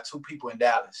 We got 2 people in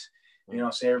Dallas. You know what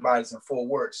I'm saying? Everybody's in Fort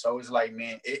Worth. So it's like,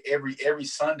 man, every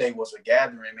Sunday was a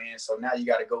gathering, man. So now you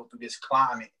got to go through this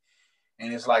climate.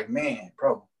 And it's like, man,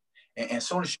 bro. And as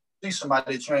soon as you see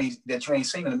somebody that you ain't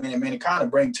seen in a minute, man, it kind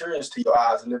of brings tears to your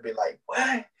eyes a little bit, like,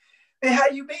 what? Man, how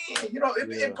you been?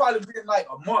 It probably been like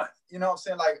a month, you know what I'm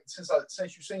saying? Like since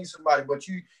you seen somebody, but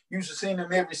you used to seeing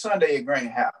them every Sunday at Grand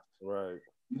House. Right.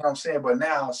 You know what I'm saying? But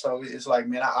now, so it's like,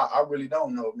 man, I really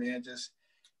don't know, man. Just,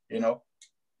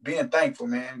 being thankful,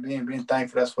 man. Being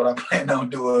thankful. That's what I plan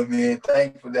on doing, man.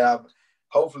 Thankful that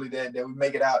hopefully that we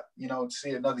make it out, to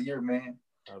see another year, man.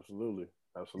 Absolutely.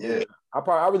 Yeah.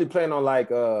 I really plan on I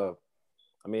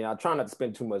try not to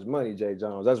spend too much money, Jay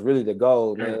Jones. That's really the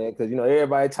goal, man. Because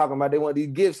everybody talking about they want these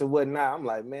gifts and whatnot. I'm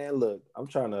like, man, look, I'm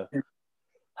trying to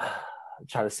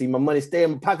see my money stay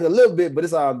in my pocket a little bit, but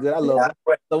it's all good. I love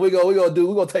it. So we're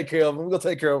gonna take care of them. We're gonna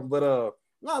take care of them. But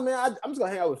no, man, I'm just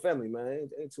gonna hang out with family, man.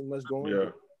 Ain't too much going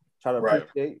on. Try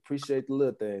to appreciate the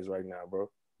little things right now, bro.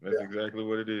 That's exactly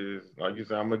what it is. Like you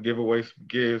said, I'm gonna give away some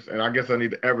gifts, and I guess I need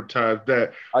to advertise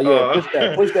that. Oh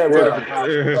yeah, push that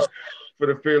brother. For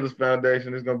the Fearless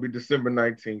Foundation, it's gonna be December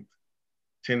 19th,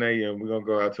 10 a.m. We're gonna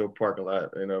go out to a parking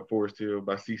lot in Forest Hill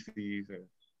by CC's, and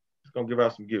it's gonna give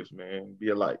out some gifts, man. Be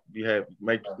a light, be happy,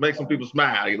 make some people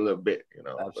smile a little bit,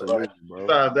 Absolutely, bro.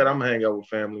 Besides that, I'm gonna hang out with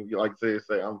family. Like I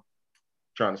say, I'm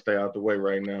trying to stay out the way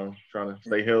right now, trying to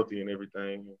stay healthy and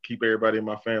everything, and keep everybody in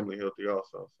my family healthy also.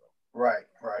 So. Right.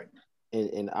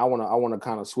 And I wanna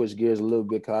kind of switch gears a little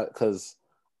bit because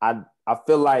I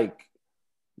feel like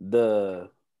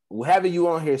having you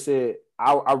on here said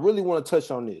I really want to touch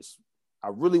on this.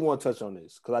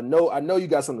 Because I know you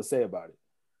got something to say about it.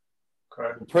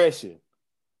 Okay. Depression.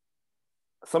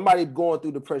 Somebody going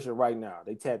through depression right now.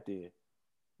 They tapped in.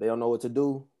 They don't know what to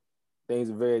do. Things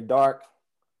are very dark.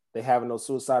 They having those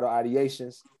suicidal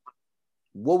ideations.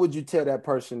 What would you tell that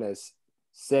person that's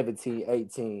 17,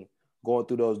 18, going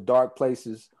through those dark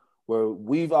places where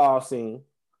we've all seen?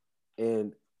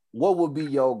 And what would be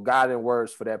your guiding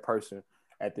words for that person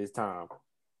at this time?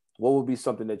 What would be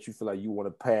something that you feel like you want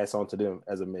to pass on to them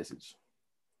as a message?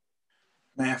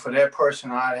 Man, for that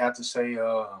person, I'd have to say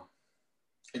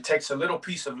it takes a little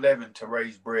piece of leaven to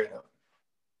raise bread up.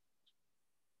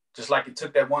 Just like it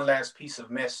took that one last piece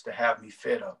of mess to have me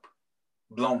fed up,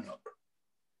 blown up.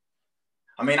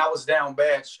 I was down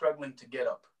bad, struggling to get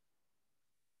up.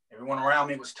 Everyone around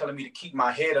me was telling me to keep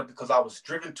my head up because I was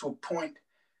driven to a point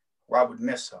where I would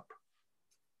mess up.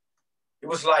 It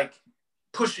was like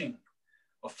pushing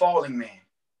a falling man.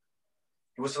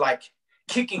 It was like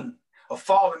kicking a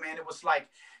falling man. It was like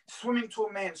swimming to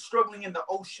a man struggling in the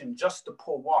ocean just to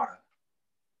pour water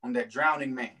on that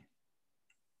drowning man.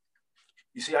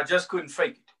 You see, I just couldn't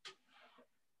fake it.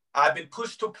 I've been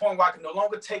pushed to a point where I can no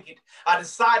longer take it. I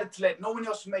decided to let no one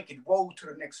else make it. Woe to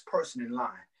the next person in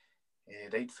line. Yeah,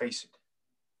 they'd face it.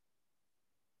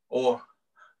 Or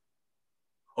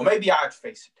maybe I'd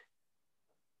face it.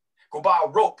 Go buy a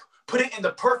rope, put it in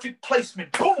the perfect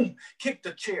placement, boom, kick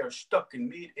the chair stuck in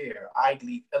midair,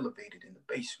 idly elevated in the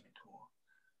basement. Or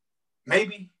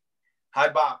maybe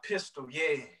I'd buy a pistol,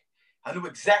 yeah. I knew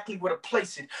exactly where to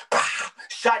place it.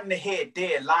 Shot in the head,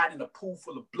 dead, lying in a pool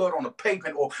full of blood on the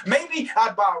pavement. Or maybe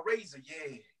I'd buy a razor,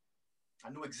 yeah.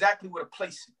 I knew exactly where to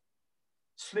place it.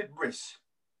 Slit wrist,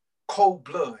 cold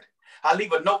blood. I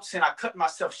leave a note saying I cut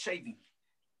myself shaving.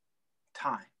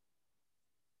 Time.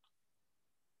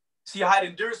 See, I had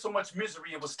endured so much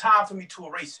misery, it was time for me to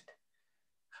erase it.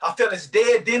 I felt as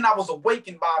dead, then I was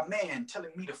awakened by a man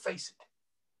telling me to face it.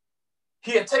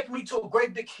 He had taken me to a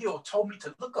great big hill, told me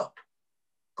to look up.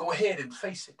 Go ahead and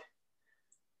face it.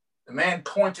 The man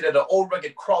pointed at an old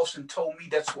rugged cross and told me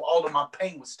that's where all of my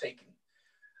pain was taken.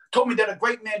 Told me that a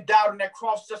great man died on that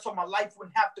cross just so my life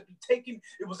wouldn't have to be taken.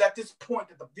 It was at this point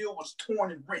that the veil was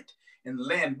torn and rent and the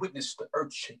land witnessed the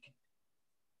earth shaking.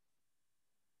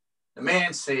 The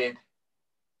man said,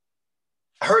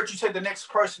 I heard you say the next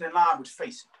person in line would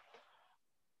face it.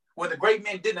 Well, the great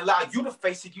man didn't allow you to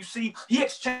face it. You see, he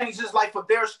exchanged his life for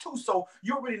theirs too, so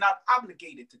you're really not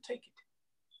obligated to take it.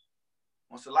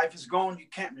 Once the life is gone, you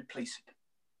can't replace it.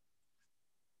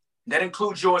 That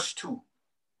includes yours too.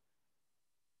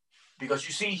 Because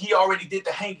you see, he already did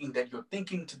the hanging that you're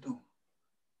thinking to do.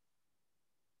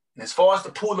 And as far as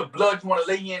the pool of blood you want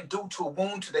to lay in due to a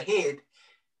wound to the head,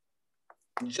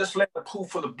 just let the pool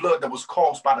full of blood that was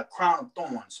caused by the crown of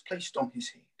thorns placed on his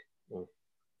head. Mm.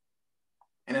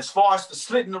 And as far as the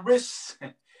slit in the wrists,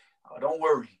 oh, don't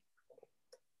worry.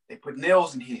 They put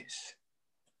nails in his.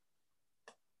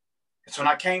 It's when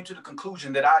I came to the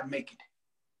conclusion that I'd make it.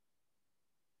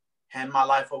 Hand my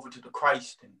life over to the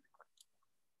Christ and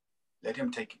let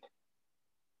him take it.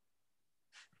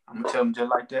 I'm going to tell him just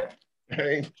like that.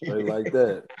 Straight like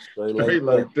that. Straight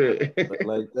like that. Straight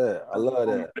like that. I love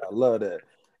that. I love that.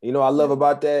 You know, I love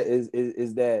about that is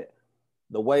that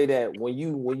the way that when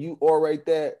you orate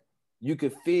that, you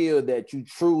could feel that you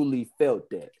truly felt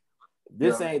that.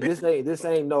 This ain't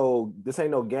no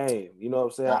game. You know what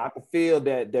I'm saying? I can feel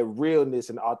that realness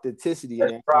and authenticity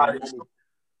in that.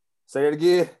 Say it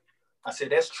again. I said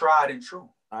that's tried and true.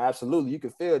 Absolutely, you can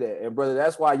feel that, and brother,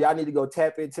 that's why y'all need to go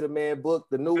tap into the man book,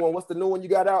 the new one. What's the new one you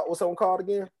got out? What's that one called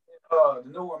again? The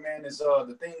new one, man, is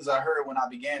the things I heard when I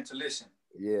began to listen.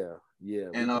 Yeah.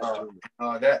 And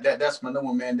that's my new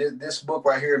one, man. This book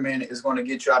right here, man, is going to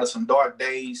get you out of some dark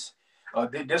days.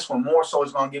 This one more so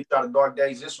is going to get you out of dark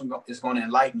days. This one is going to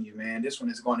enlighten you, man. This one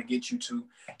is going to get you to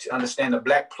understand the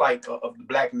black plight of the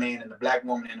black man and the black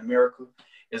woman in America.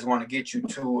 It's going to get you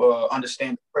to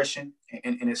understand depression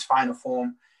in its final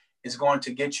form. It's going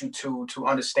to get you to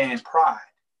understand pride,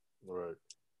 right?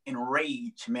 And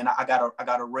rage, man. I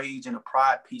got a rage and a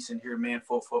pride piece in here, man,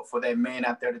 for that man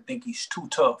out there to think he's too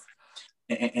tough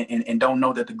and don't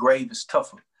know that the grave is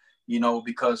tougher, you know,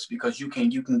 because you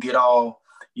can get all,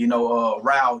 you know,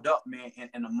 riled up, man,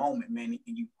 in a moment, man,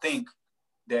 and you think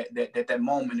that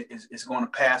moment is going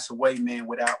to pass away, man,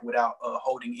 without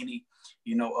holding any,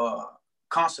 you know,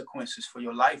 consequences for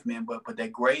your life, man. But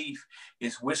that grave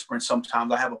is whispering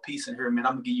sometimes. I have a piece in here, man.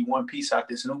 I'm gonna give you one piece out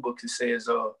this new book. It says,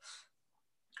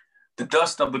 the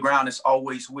dust of the ground is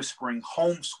always whispering,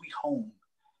 home, sweet home,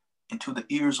 into the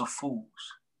ears of fools.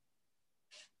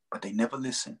 But they never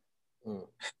listen.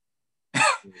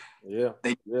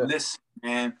 They listen,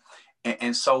 man.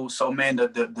 And so man,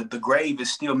 the grave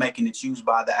is still making its use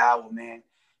by the hour, man.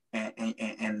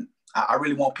 And I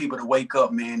really want people to wake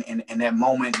up, man. And that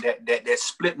moment, that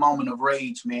split moment of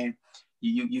rage, man,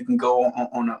 you can go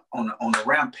on a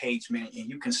rampage, man, and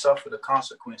you can suffer the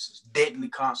consequences, deadly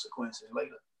consequences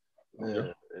later.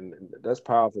 Man, and that's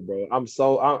powerful, bro.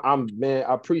 I'm man,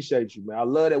 I appreciate you, man. I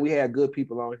love that we had good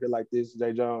people on here like this,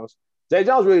 Jay Jones. Jay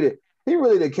Jones really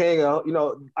the king of, you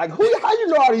know, like how you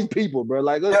know all these people, bro?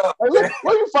 Like, where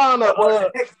you find out, bro?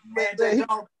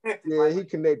 He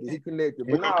connected.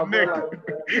 But nah, bro,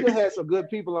 like, you had some good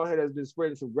people on here that's been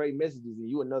spreading some great messages, and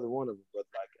you another one of them. But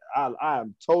like, I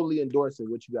am totally endorsing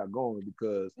what you got going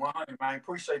because 100, man.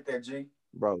 Appreciate that, G.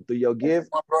 Bro, through your gift.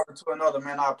 One brother to another,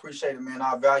 man. I appreciate it, man.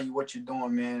 I value what you're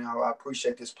doing, man. I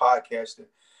appreciate this podcast to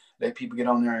let people get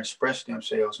on there and express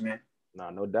themselves, man.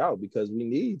 No doubt, because we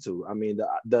need to. I mean,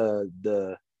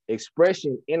 the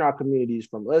expression in our communities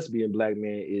from us being black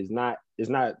men is not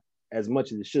as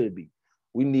much as it should be.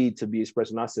 We need to be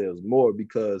expressing ourselves more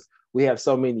because we have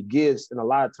so many gifts, and a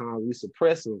lot of times we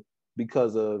suppress them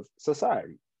because of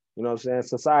society. You know what I'm saying?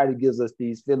 Society gives us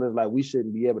these feelings like we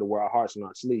shouldn't be able to wear our hearts on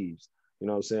our sleeves. You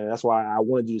know what I'm saying? That's why I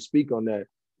wanted you to speak on that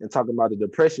and talk about the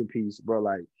depression piece, bro.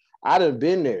 Like, I done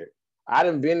been there.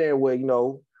 Where, you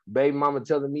know, baby mama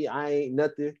telling me I ain't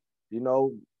nothing. You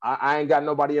know, I ain't got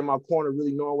nobody in my corner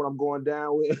really knowing what I'm going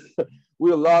down with.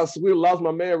 we lost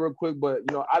my man real quick, but,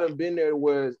 you know, I done been there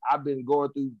where I've been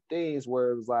going through things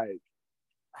where it was like,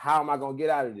 how am I gonna get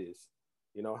out of this?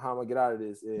 You know, how am I gonna get out of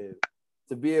this? And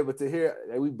to be able to hear,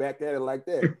 we back at it like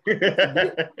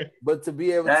that. But to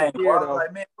be able to hear, though,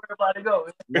 like, man, where everybody go?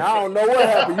 Now I don't know what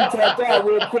happened. You tapped out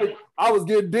real quick. I was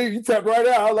getting deep. You tapped right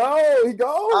out. I was like, oh, he go.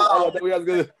 I thought we was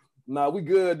good. Nah, we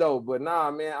good though. But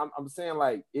nah, man, I'm saying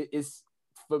like it's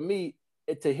for me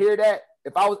to hear that.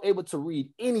 If I was able to read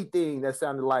anything that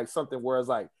sounded like something where it's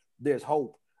like there's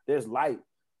hope, there's light.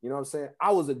 You know what I'm saying?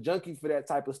 I was a junkie for that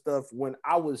type of stuff when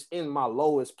I was in my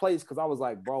lowest place because I was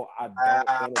like, bro, I don't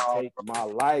want to take my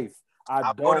life.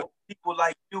 I don't. People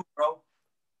like you, bro.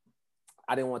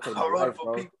 I didn't want to take my life,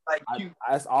 bro. Like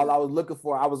that's all I was looking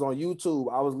for. I was on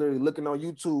YouTube. I was literally looking on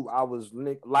YouTube. I was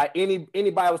like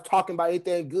anybody was talking about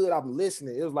anything good, I'm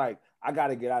listening. It was like I got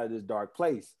to get out of this dark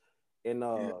place. And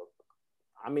I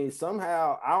mean,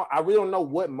 somehow I really don't know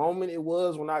what moment it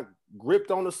was when I gripped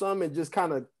onto something and just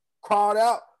kind of crawled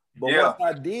out. But once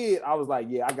I did, I was like,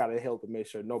 yeah, I got to help and make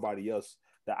sure nobody else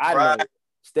that I know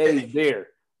stays there.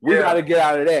 We got to get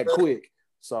out of that quick.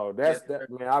 So that's that,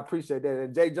 man. I appreciate that.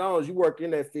 And Jay Jones, you work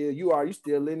in that field. You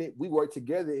still in it. We work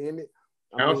together in it.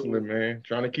 Counseling, man.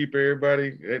 Trying to keep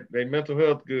everybody, their mental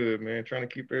health good, man. Trying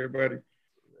to keep everybody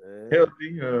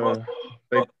healthy.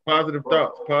 Positive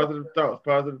thoughts.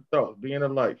 Being a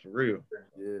light, for real.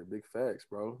 Yeah, big facts,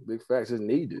 bro. Big facts is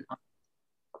needed.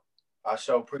 I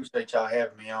sure appreciate y'all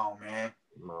having me on, man.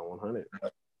 No, 100.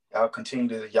 Y'all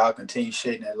continue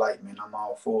shedding that light, man. I'm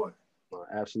all for it.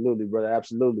 Absolutely, brother.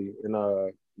 Absolutely.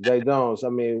 And Jay Jones, I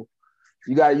mean,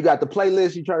 you got the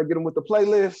playlist. You trying to get them with the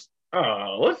playlist?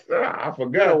 Oh, what's that? I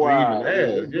forgot to even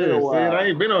ask. Yeah, see, I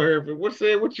ain't been on here. What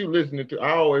you listening to?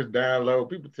 I always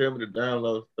download. People tell me to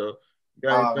download stuff. You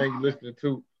got anything you listening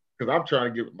to? Because I'm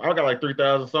trying to I got like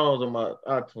 3,000 songs on my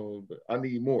iTunes, but I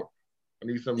need more. I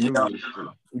need some new ones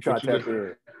too. You trying to tap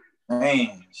in?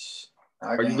 Man,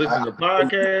 are you listening to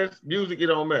podcasts, music? It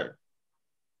don't matter.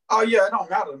 Oh yeah, it don't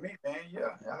matter to me, man.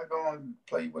 Yeah, I go and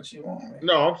play what you want, man.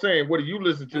 No, I'm saying, what do you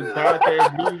listen to?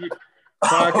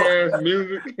 Podcast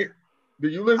music. Do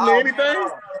you listen to anything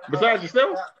besides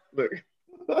yourself? Look.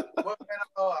 Well, man,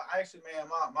 actually, man,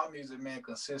 my music, man,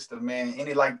 consists of, man,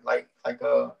 any like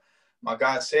my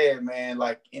guy said, man,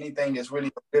 like anything that's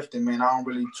really uplifting, man. I don't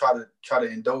really try to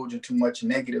indulge in too much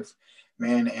negative,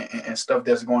 man, and stuff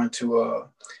that's going to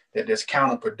that's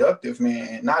counterproductive, man.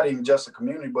 And not even just the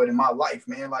community, but in my life,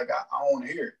 man. Like I want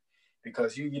to hear it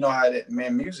because you know how that,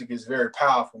 man. Music is very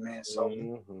powerful, man. So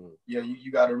yeah,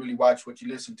 you got to really watch what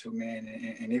you listen to, man.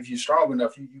 And if you're strong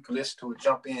enough, you can listen to it,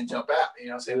 jump in, jump out. You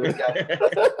know what I'm saying? You got to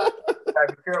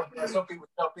be careful, man. Some people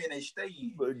jump in, they stay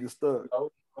in. Get stuck. You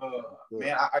know?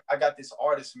 Man, I got this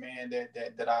artist, man,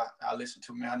 that I listen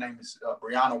to, man. Her name is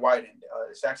Brianna Whiting.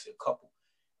 It's actually a couple.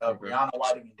 Brianna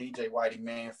Whiting and DJ Whiting,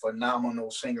 man,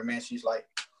 phenomenal singer, man. She's like,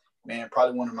 man,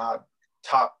 probably one of my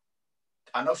top.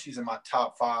 I know she's in my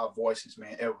top 5 voices,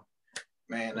 man, ever.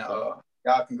 Man, y'all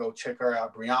can go check her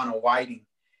out, Brianna Whiting,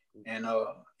 and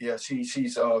yeah,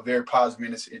 she's very positive,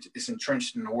 man. It's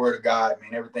entrenched in the Word of God,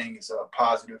 man. Everything is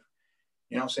positive.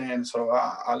 You know what I'm saying? So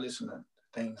I listen to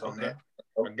things on that.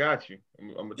 I got you.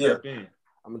 I'm gonna tap in.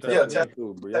 I'm gonna tap in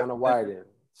too. Brianna Whiting.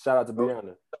 Shout out to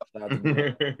Brianna.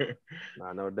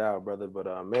 Nah, no doubt, brother.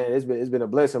 But man, it's been a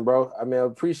blessing, bro. I mean, I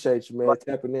appreciate you, man,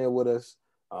 tapping in with us.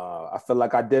 I feel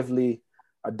like I definitely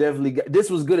got, this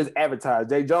was good as advertised.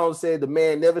 Jay Jones said the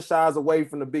man never shies away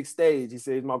from the big stage. He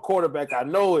said he's my quarterback. I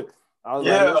know it. I was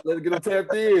like, let's get him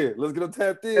tapped in. Let's get him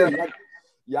tapped in.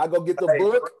 Y'all go get the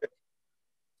book.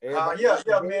 Yeah,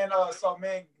 man. So,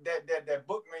 man, that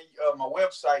book, man. My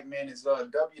website, man, is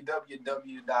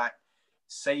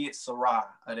www.sayitsirrah.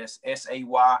 That's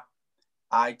SAYITSIRRAH.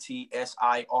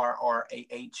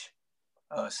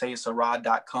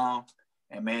 Sayitsirrah.com.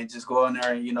 And man, just go in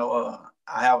there and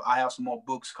I have some more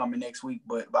books coming next week,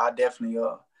 but I definitely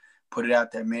put it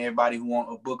out there, man. Everybody who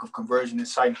want a book of conversion,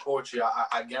 insight, and poetry,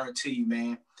 I guarantee you,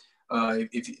 man.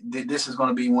 If this is going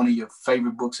to be one of your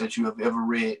favorite books that you have ever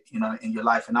read, in your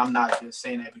life, and I'm not just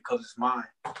saying that because it's mine,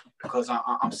 because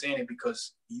I'm saying it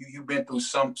because you've been through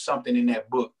something in that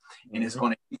book, and it's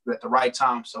going to hit you at the right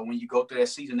time. So when you go through that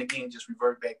season again, just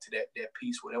revert back to that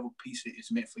piece, whatever piece it is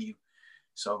meant for you.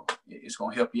 So it's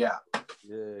going to help you out.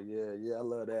 Yeah. I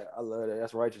love that.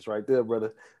 That's righteous right there,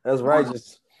 brother. That's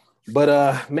righteous.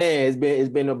 But man, it's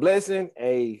been a blessing.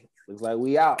 Hey, looks like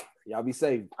we out. Y'all be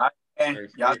safe. All right, man.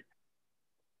 Y'all.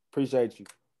 Appreciate you.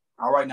 All right. Now.